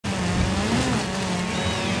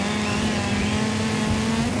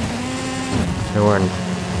And we're in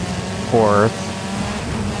 4th.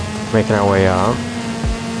 Making our way up.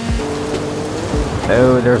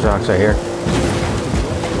 Oh, there's rocks right here.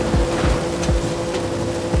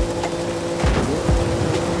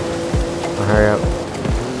 Oh, hurry up.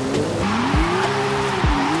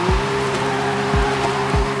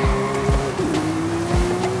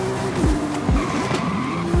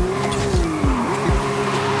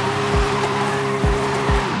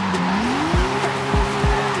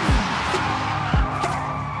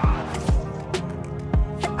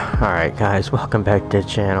 Alright guys, welcome back to the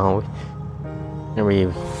channel. Gonna be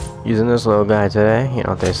using this little guy today. You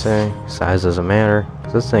know what they say, size doesn't matter.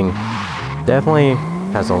 This thing definitely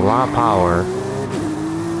has a lot of power.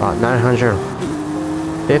 About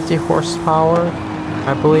 950 horsepower,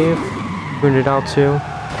 I believe. Tuned it out to.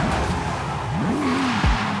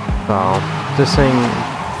 So this thing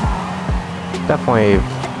definitely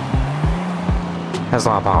has a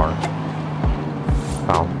lot of power.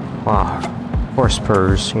 Well, wow. Horse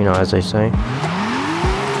purrs, you know, as they say. It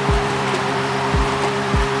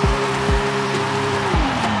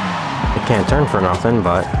can't turn for nothing,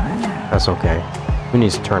 but that's okay. Who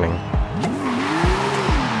needs turning?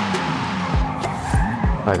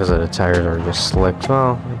 Because the tires are just slick,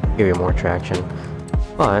 well, give you more traction.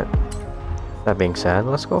 But that being said,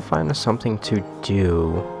 let's go find us something to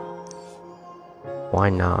do. Why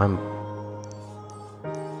not?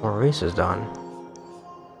 More races done.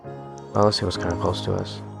 Well, let's see what's kind of close to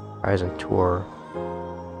us. Horizon Tour.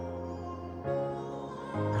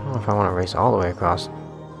 I don't know if I want to race all the way across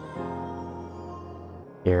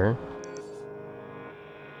here.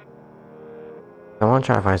 I want to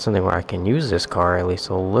try to find something where I can use this car at least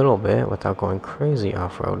a little bit without going crazy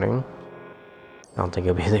off-roading. I don't think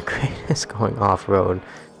it'll be the greatest going off-road.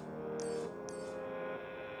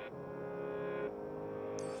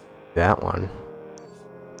 That one.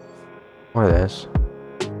 Or this.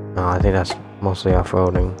 No, I think that's mostly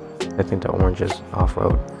off-roading. I think the orange is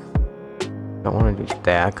off-road. Don't want to do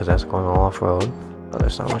that because that's going all off-road. But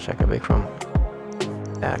there's not much I can make from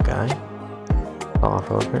that guy. All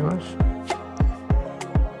off-road pretty much.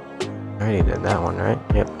 I already did that one, right?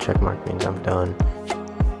 Yep, check mark means I'm done.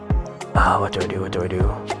 What do I do? What do I do?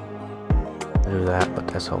 I do that, but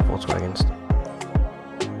that's all Volkswagens.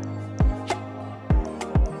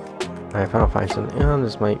 Alright, if I don't find something, you know,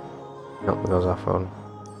 this might... Nope, it goes off-road.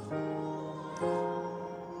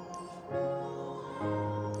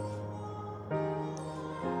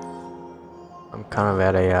 Kind of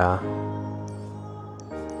at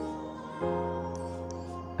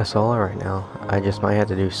a solar right now. I just might have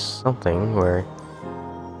to do something where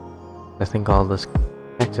I think all this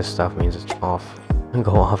cactus stuff means it's off and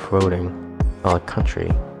go off-roading all the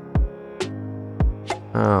country.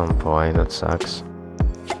 Oh boy, that sucks.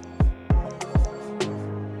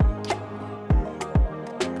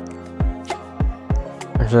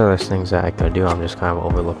 There's other things that I could do, I'm just kind of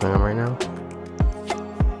overlooking them right now.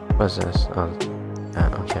 What's this? Oh,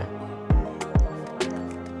 okay.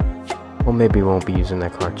 Well, maybe we won't be using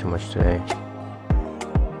that car too much today.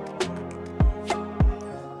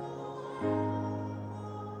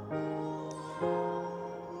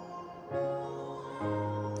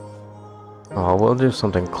 Oh, we'll do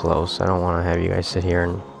something close. I don't want to have you guys sit here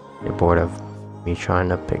and get bored of me trying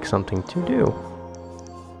to pick something to do.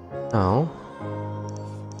 So,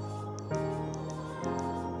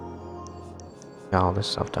 got all this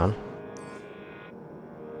stuff done.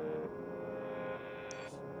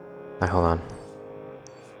 Alright, hold on.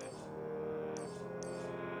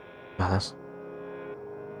 Oh, that's...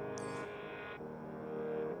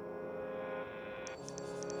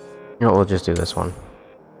 You know what, we'll just do this one.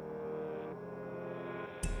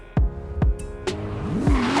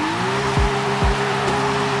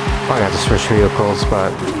 I got to switch vehicles,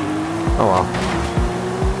 but... oh well.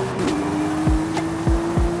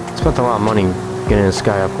 Spent a lot of money getting this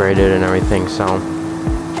guy upgraded and everything, so...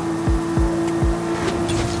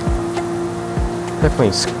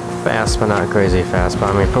 Definitely fast, but not crazy fast.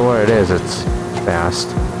 But I mean, for what it is, it's fast.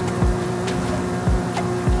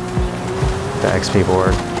 The XP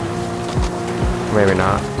board. Maybe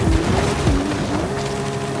not.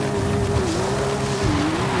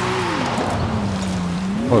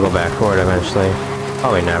 We'll go back for it eventually.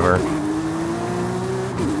 Probably never.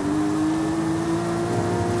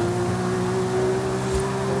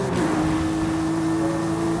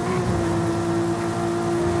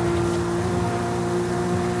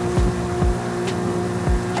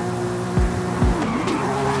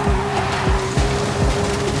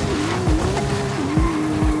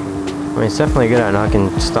 I mean, it's definitely good at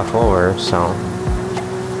knocking stuff over, so...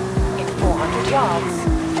 In 400 yards.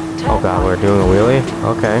 Oh god, we're doing a wheelie?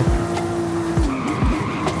 Okay.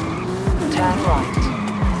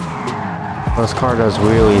 Well, this car does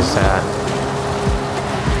wheelies at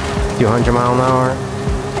 200 mile an hour.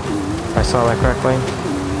 If I saw that correctly.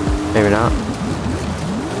 Maybe not.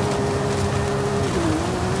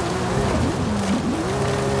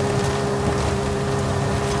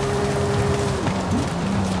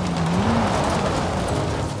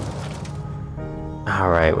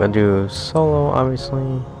 Alright, we'll do solo,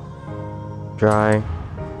 obviously. Dry.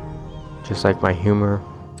 Just like my humor.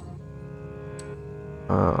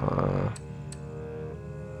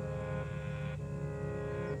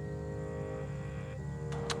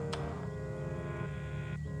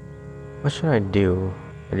 What should I do?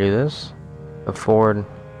 I do this? A Ford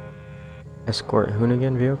Escort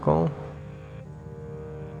Hoonigan vehicle?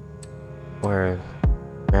 Or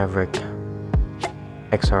Maverick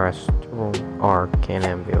XRS R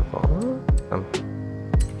Can-Am vehicle? I'll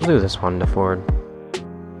do this one, the Ford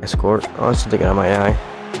Escort. Oh, it's sticking out my eye.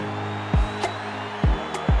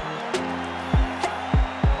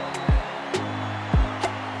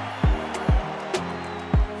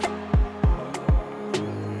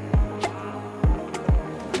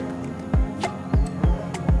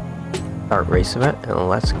 Start race event and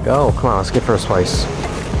let's go. Come on, let's get first place.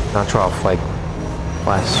 Not try off like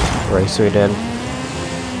last race we did.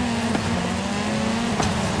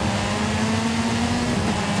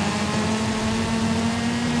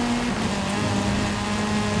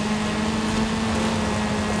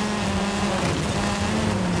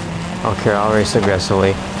 Okay, I'll race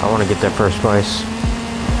aggressively. I want to get that first place.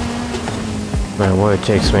 No matter what it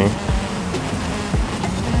takes me.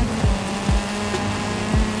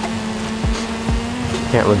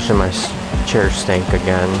 Can't loosen my chair stank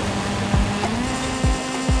again.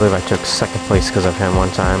 I believe I took second place because of him one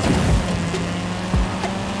time.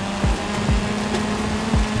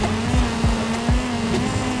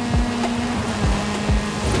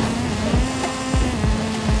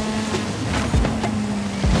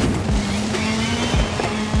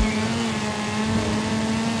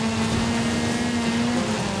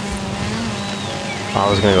 I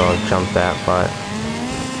was gonna go jump that, but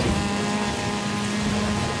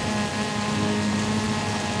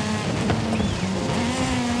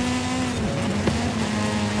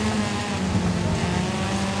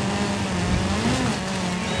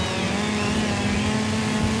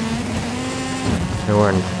we're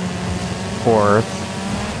in fourth,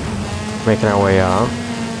 making our way up.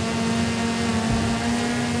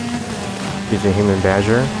 Use a Human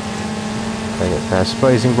Badger. I get past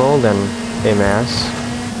Blazing Bolt and AMAS.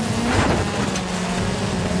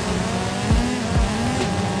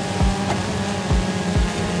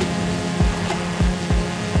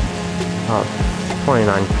 About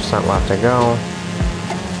 29% left to go.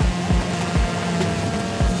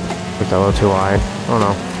 Get that a little too wide. Oh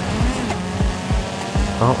no.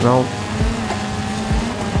 Oh, no.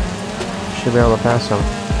 Should be able to pass him.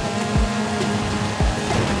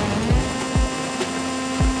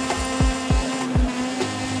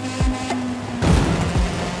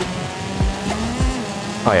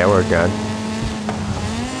 Oh yeah, we're good.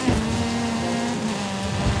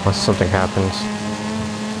 Unless something happens.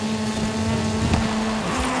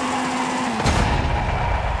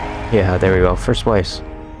 Yeah, there we go. First place.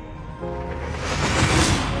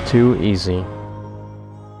 Too easy.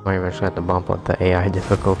 Might eventually have to bump up the AI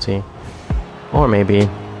difficulty. Or maybe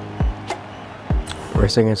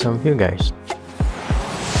racing against some of you guys.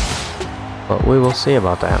 But we will see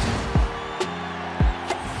about that.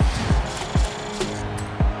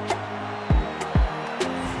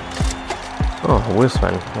 Oh, a wheel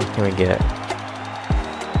spin. What can we get?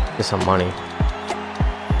 Get some money.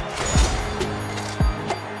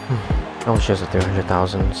 That was just a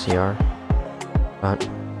 300,000 CR. But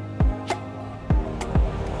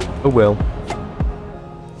oh well.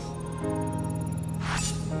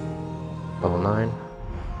 Level 9.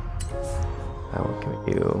 What can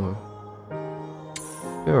we do?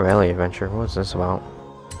 Do a rally adventure. What's this about?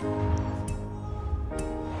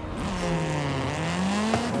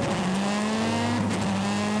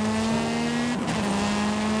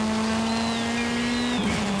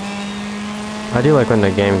 I do like when the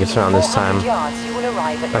game gets around this time.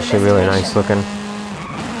 It's actually really nice looking.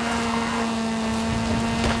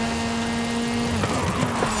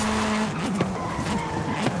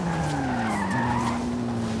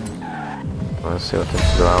 Let's see what this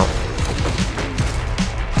is about.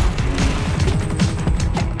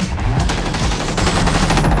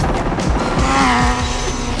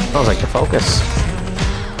 Sounds like the Focus.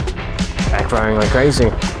 Backfiring like crazy.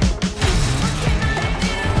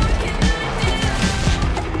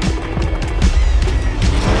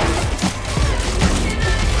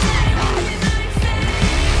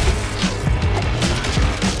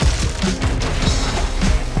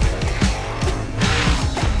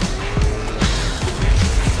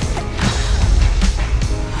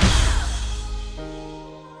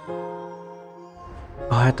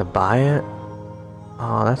 have to buy it?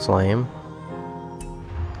 Oh, that's lame.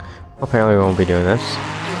 Apparently we won't be doing this. You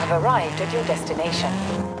have arrived at your destination.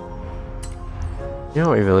 You know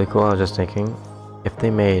what would be really cool? I was just thinking, if they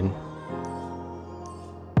made...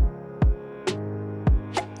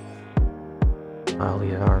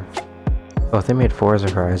 Oh, if they made Forza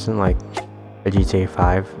Horizon like a GTA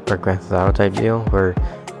 5 or Grand Theft Auto type deal, where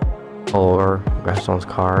or grabs someone's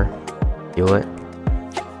car, steal it.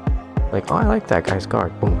 Like, oh, I like that guy's car.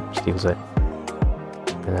 Boom, steals it.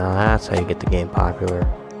 And now that's how you get the game popular.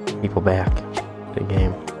 People back to the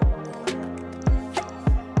game.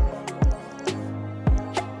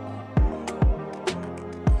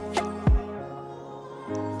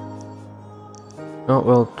 Oh,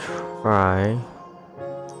 we'll try.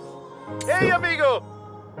 Hey, amigo!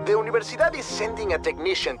 The Universidad is sending a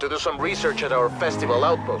technician to do some research at our festival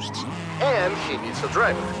outposts. And he needs a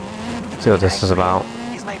driver. See what this is about.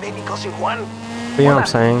 Is my baby cousin Juan? But you know what I'm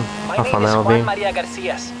saying? My How name fun is that'll Juan be. Maria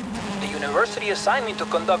Garcias. The university assigned me to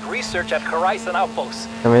conduct research at Horizon Outposts.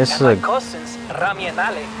 I mean, this is and a my cousins, Rami and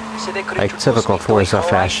Ale, said they could like introduce typical me to a Forza Horizon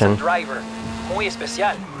fashion. driver. Muy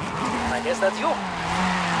especial. I guess that's you.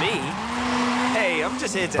 Me? Hey, I'm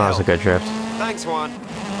just here to that was a help. good drift. Thanks, Juan.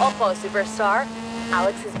 Oppo, superstar.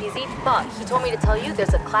 Alex is busy, but he told me to tell you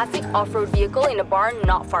there's a classic off-road vehicle in a barn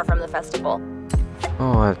not far from the festival.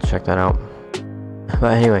 Oh, I have to check that out.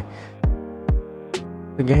 But anyway,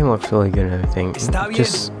 the game looks really good and everything. Just If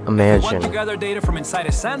you want imagine to gather data from inside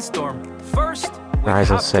a sandstorm, first we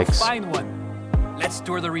Horizon have 6. to find one. Let's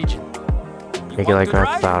tour the region. You Make it want like to Grand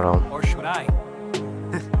drive, Theft Auto. or should I?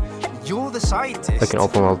 You're the scientist. Like an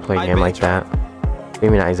open world play I game may like try. that.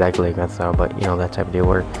 Maybe not exactly like Grand Theft Auto, but you know, that type of deal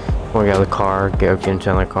where you want to get out of the car, get into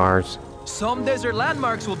other cars. Some desert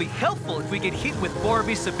landmarks will be helpful if we get hit with poor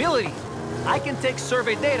visibility. I can take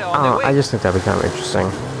survey data on the way. I just think that'd be kind of interesting.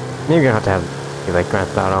 Maybe you're gonna have to be like Grand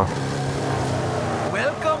Theft Auto.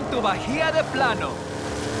 Welcome to Bahia de Plano.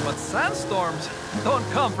 But sandstorms don't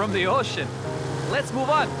come from the ocean. Let's move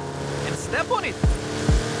on and step on it.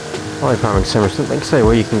 Probably farming simmers, like say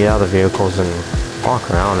where you can get out of the vehicles and walk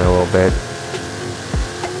around a little bit.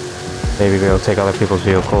 Maybe be able to take other people's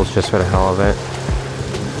vehicles just for the hell of it.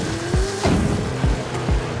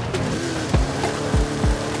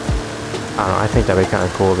 I don't know, I think that'd be kind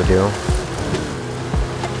of cool to do.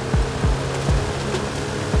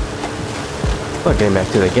 But getting back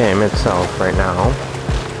to the game itself right now.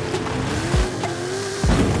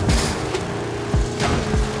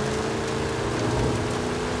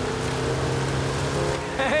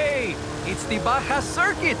 Hey, it's the Baja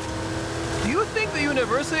Circuit. Do you think the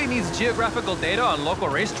university needs geographical data on local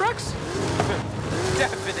racetracks?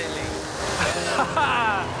 Definitely.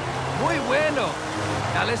 Muy bueno.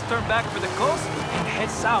 Now let's turn back for the coast and head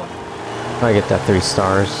south. I get that 3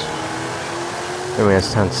 stars. I mean,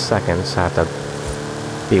 it's 10 seconds. I have to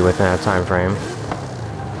be within that time frame.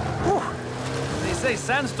 Whew. They say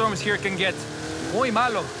sandstorms here can get muy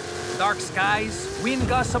malo. Dark skies, wind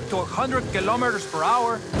gusts up to 100 kilometers per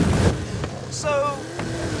hour. So,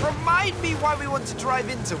 remind me why we want to drive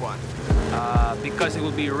into one. Because it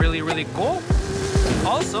will be really, really cool.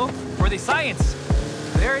 Also, for the science.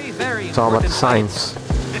 Very, very It's all about the important science.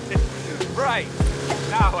 Right.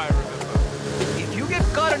 Now I remember. If you get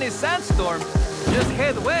caught in a sandstorm, just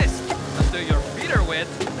head west until your feet are wet.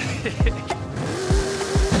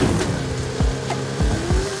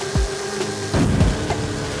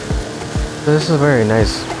 This is a very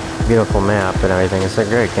nice, beautiful map and everything. It's a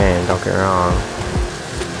great game, don't get me wrong.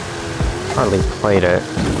 Hardly played it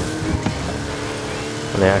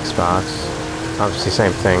on the Xbox. Obviously,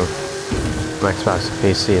 same thing. From Xbox to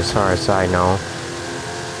PC, as far as I know.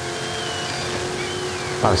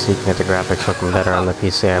 Obviously, you can get the graphics looking better on the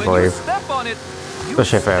PC, I When you believe. step on it, you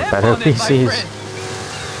Especially if I have step better on it, my PCs. friend.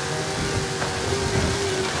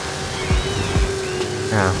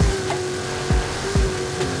 Yeah.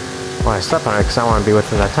 Well, I stepped on it because I want to be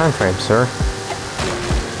within that time frame, sir.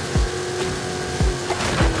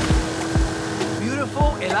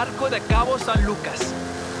 Beautiful El Arco de Cabo San Lucas.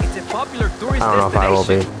 It's a popular tourist I don't know if I will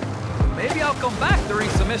be. destination. Maybe I'll come back during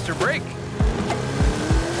semester break.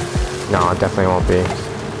 No, I definitely won't be.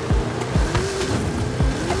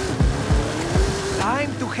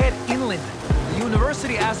 Time to head inland. The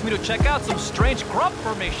university asked me to check out some strange crop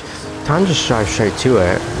formations. Time to just drive straight to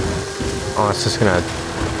it. Oh, it's just gonna...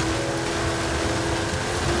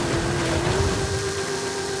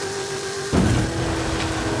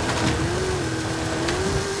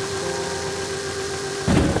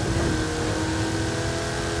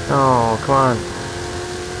 Oh, come on.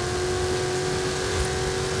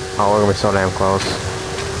 Oh, we're gonna be so damn close.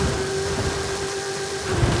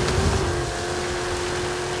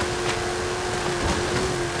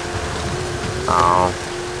 Oh.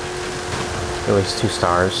 At least 2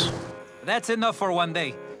 stars. That's enough for one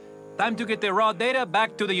day. Time to get the raw data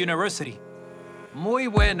back to the university. Muy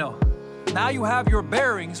bueno. Now you have your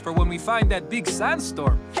bearings for when we find that big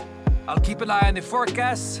sandstorm. I'll keep an eye on the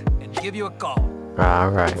forecast and give you a call.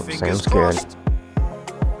 Alright, Fingers sounds good. crossed.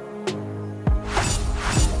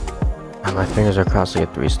 And my fingers are crossed to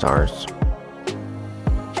get 3 stars.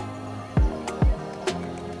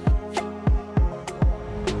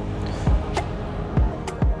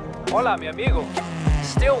 Hola, mi amigo.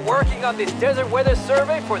 Still working on this desert weather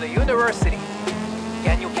survey for the university.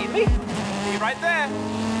 Can you beat me? Be right there.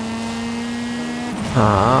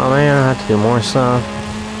 Oh man, I have to do more stuff.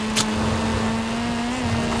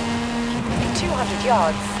 In 200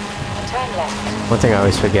 yards, turn left. One thing I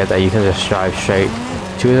always forget that you can just drive straight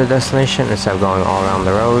to the destination instead of going all around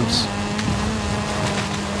the roads.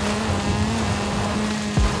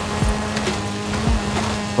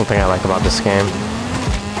 One thing I like about this game.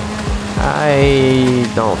 I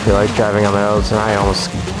don't feel like driving on the roads and I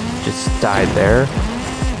almost just died there.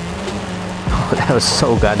 Oh, that was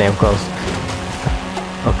so goddamn close.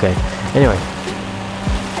 Okay, anyway.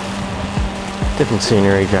 Different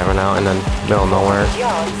scenery driving out in the middle of nowhere. 200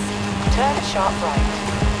 yards, turn sharp right.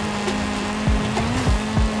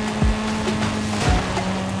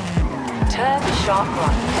 Turn sharp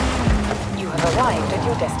right. You have arrived at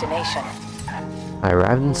your destination. I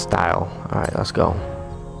arrived in style. Alright, let's go.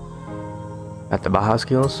 Got the Baja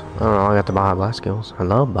skills? I don't know, I got the Baja Blast skills. I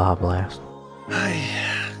love Baja Blast.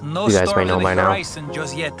 No You guys may storm know on the by now. horizon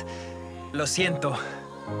just yet. Lo siento.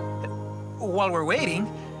 While we're waiting,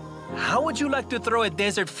 how would you like to throw a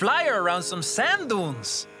desert flyer around some sand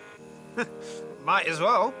dunes? Might as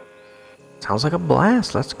well. Sounds like a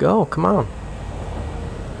blast. Let's go. Come on.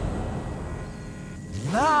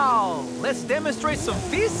 Now, let's demonstrate some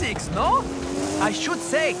physics, no? I should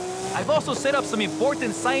say, I've also set up some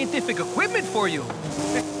important scientific equipment for you.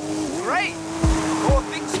 Great. More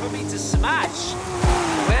things for me to smash.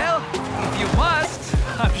 Well, if you must,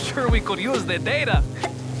 I'm sure we could use the data.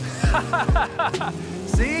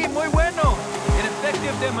 Sí, muy bueno. An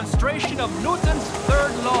effective demonstration of Newton's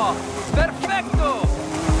third law. Perfecto!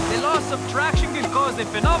 The loss of traction can cause the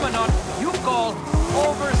phenomenon you call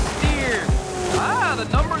oversteer. Ah, the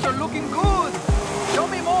numbers are looking good. Show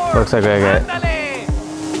me more. Looks like I got Ándale.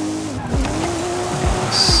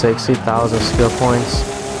 60,000 skill points.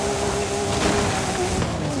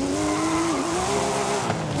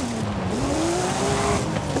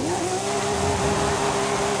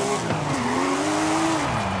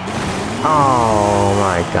 Oh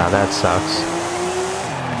my god, that sucks.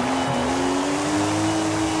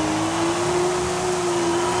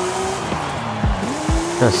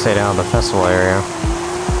 I'm gonna stay down at the festival area.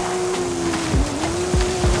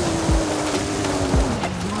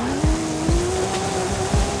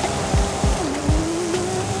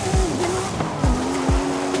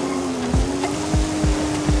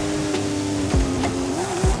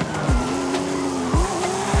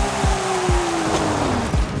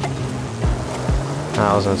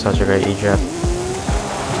 I was in such a great Egypt.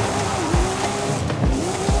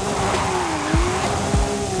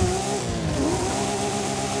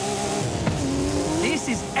 This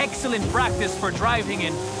is excellent practice for driving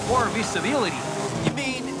in poor visibility. You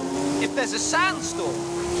mean if there's a sandstorm?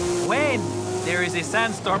 When there is a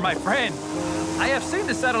sandstorm, my friend. I have seen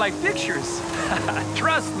the satellite pictures.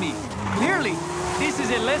 Trust me. Clearly, this is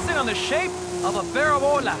a lesson on the shape of a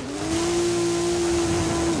parabola.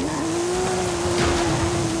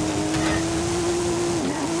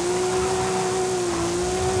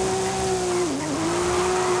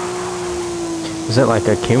 Is it like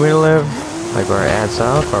a cumulative? Like where it adds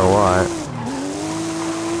up or what?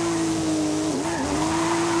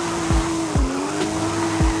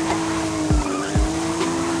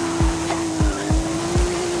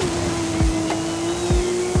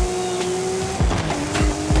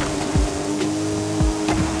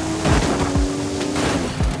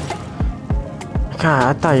 God,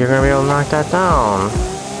 I thought you were gonna be able to knock that down.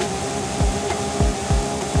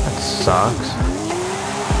 That sucks.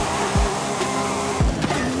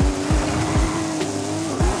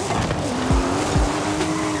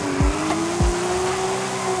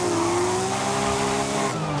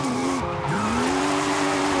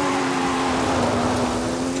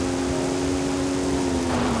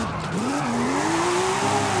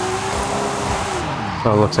 So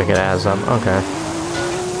it looks like it adds up. Okay.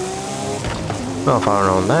 Well, if I would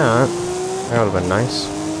have known that, that would have been nice.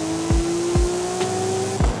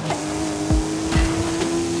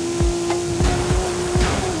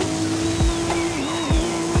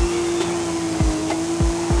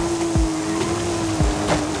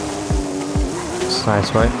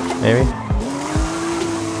 Nice way, maybe?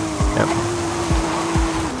 Yep.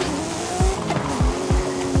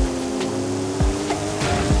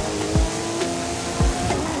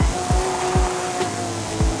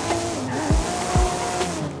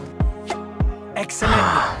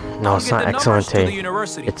 Excellent. No, it's not excelente.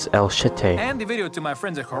 University. It's el shite. And the video to my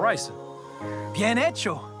friends at Horizon. Bien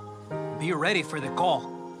hecho. Be ready for the call.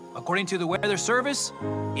 According to the weather service,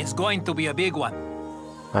 it's going to be a big one.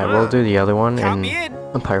 Alright, we'll do the other one Count and me in.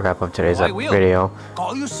 I'll probably wrap up today's I will. video.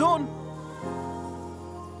 Call you soon.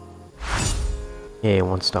 Yay,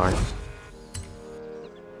 1 star.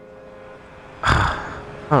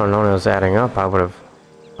 I don't know, it was adding up.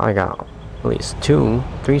 I got at least 2,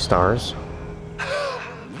 3 stars.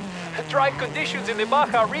 Dry conditions in the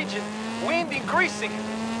Baja region. Wind increasing.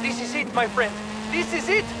 This is it, my friend. This is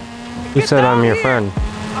it. You Get said I'm down your here. friend.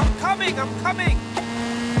 I'm coming, I'm coming.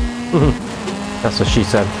 That's what she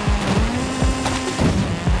said.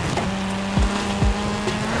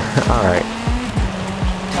 Alright.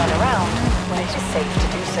 Turn around when it is safe to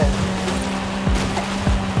do so.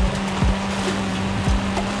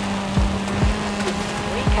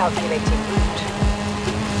 Recalculating route.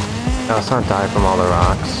 No, let's not die from all the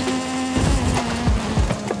rocks.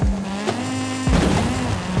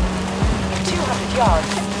 In 200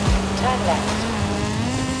 yards, turn left.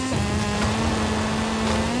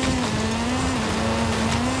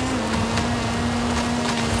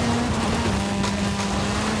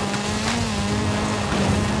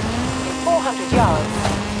 In 400 yards,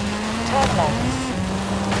 turn left.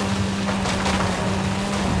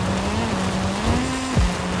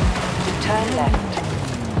 Turn left.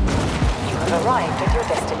 You have arrived at your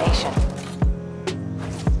destination.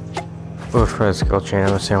 Ooh, for the skill chain,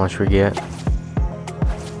 let's see how much we get.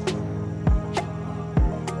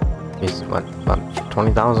 It's what, about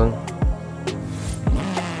 20,000?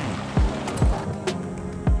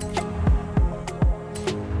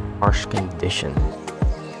 Harsh condition.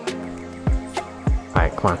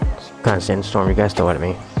 Alright, come on. Kind of sandstorm, you guys throw it at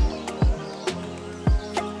me.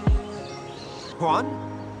 Juan,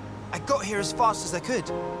 I got here as fast as I could.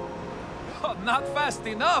 Oh, not fast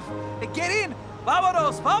enough. Get in.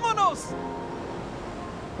 Vámonos, vámonos.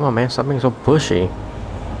 Come on, man, stop being so pushy.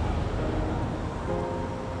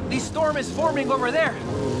 The storm is forming over there.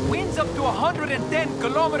 Winds up to 110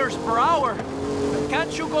 kilometers per hour.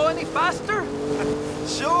 Can't you go any faster?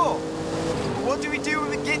 Sure. What do we do when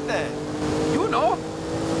we get there? You know.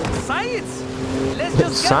 Science. Let's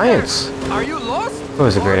just get Science. there. Are you lost? That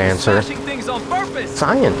was a Or great are you answer. smashing things on purpose.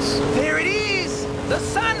 Science. There it is. The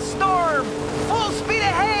sandstorm. Full speed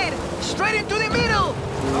ahead. Straight into the middle.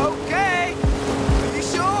 Okay. Are you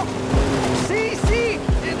sure? See.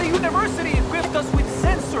 The university equipped us with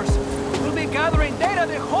sensors. We'll be gathering data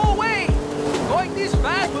the whole way. Going this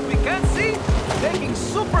fast when we can't see, making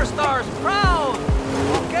superstars proud.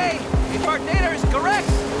 Okay, if our data is correct,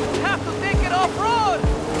 we have to take it off-road.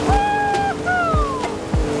 Woo-hoo!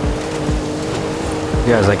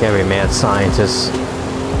 You guys like every mad scientist.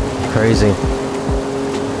 Crazy.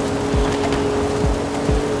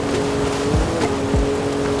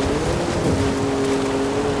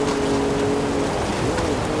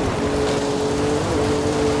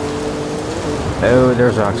 Oh,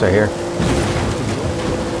 there's rocks right here.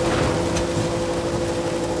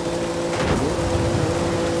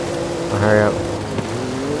 Oh, hurry up.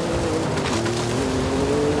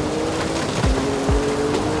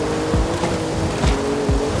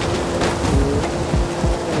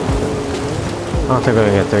 I don't think we're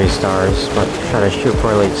gonna get 3 stars, but try to shoot for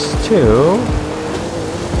at least 2.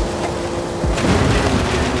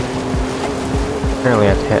 Apparently I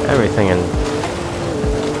have to hit everything in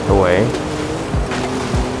the way.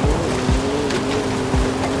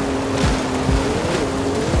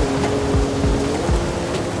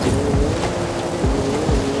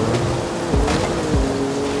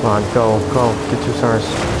 Come on, go, get 2 stars.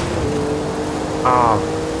 Oh,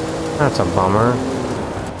 that's a bummer.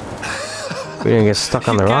 We didn't get stuck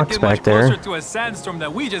on the rocks back there. Closer to a sandstorm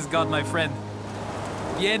that we just got, my friend.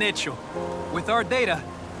 Bien hecho. With our data,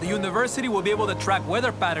 the university will be able to track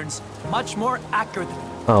weather patterns much more accurately.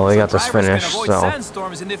 Oh, we got this Drivers can finished, avoid so.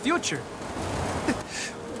 sandstorms in the future.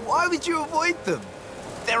 Why would you avoid them?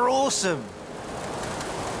 They're awesome.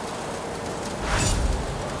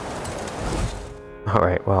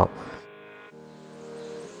 Alright, well.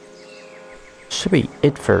 Should be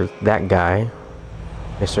it for that guy.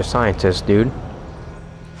 Mr. Scientist, dude.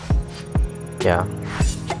 Yeah.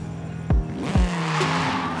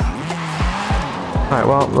 Alright,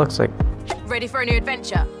 well, looks like... Ready for a new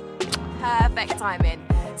adventure? Perfect timing.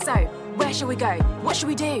 So, where shall we go? What shall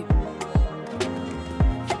we do?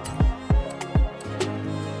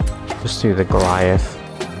 Just do the Goliath.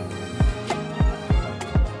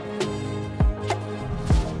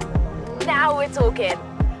 Now we're talking.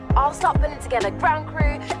 I'll start putting together ground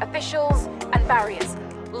crew, officials, and barriers.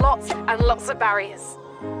 Lots and lots of barriers.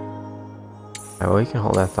 Oh, you can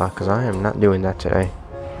hold that thought, because I am not doing that today.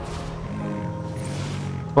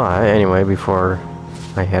 But anyway, before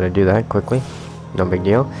I had to do that quickly, no big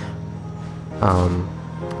deal.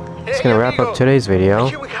 It's gonna wrap up today's video.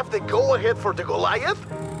 Here we have the go-ahead for the Goliath.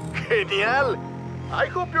 Genial! I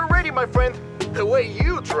hope you're ready, my friend. The way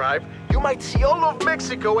you drive, you might see all of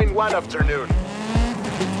Mexico in one afternoon.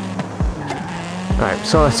 Alright,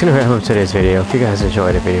 so that's gonna wrap up today's video. If you guys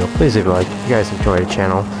enjoyed the video, please leave a like. If you guys enjoyed the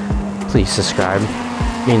channel, please subscribe.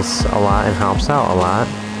 It means a lot and helps out a lot.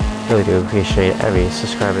 Really do appreciate every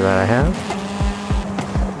subscriber that I have.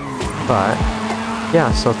 But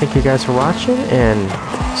yeah, so thank you guys for watching, and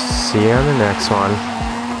see you on the next one.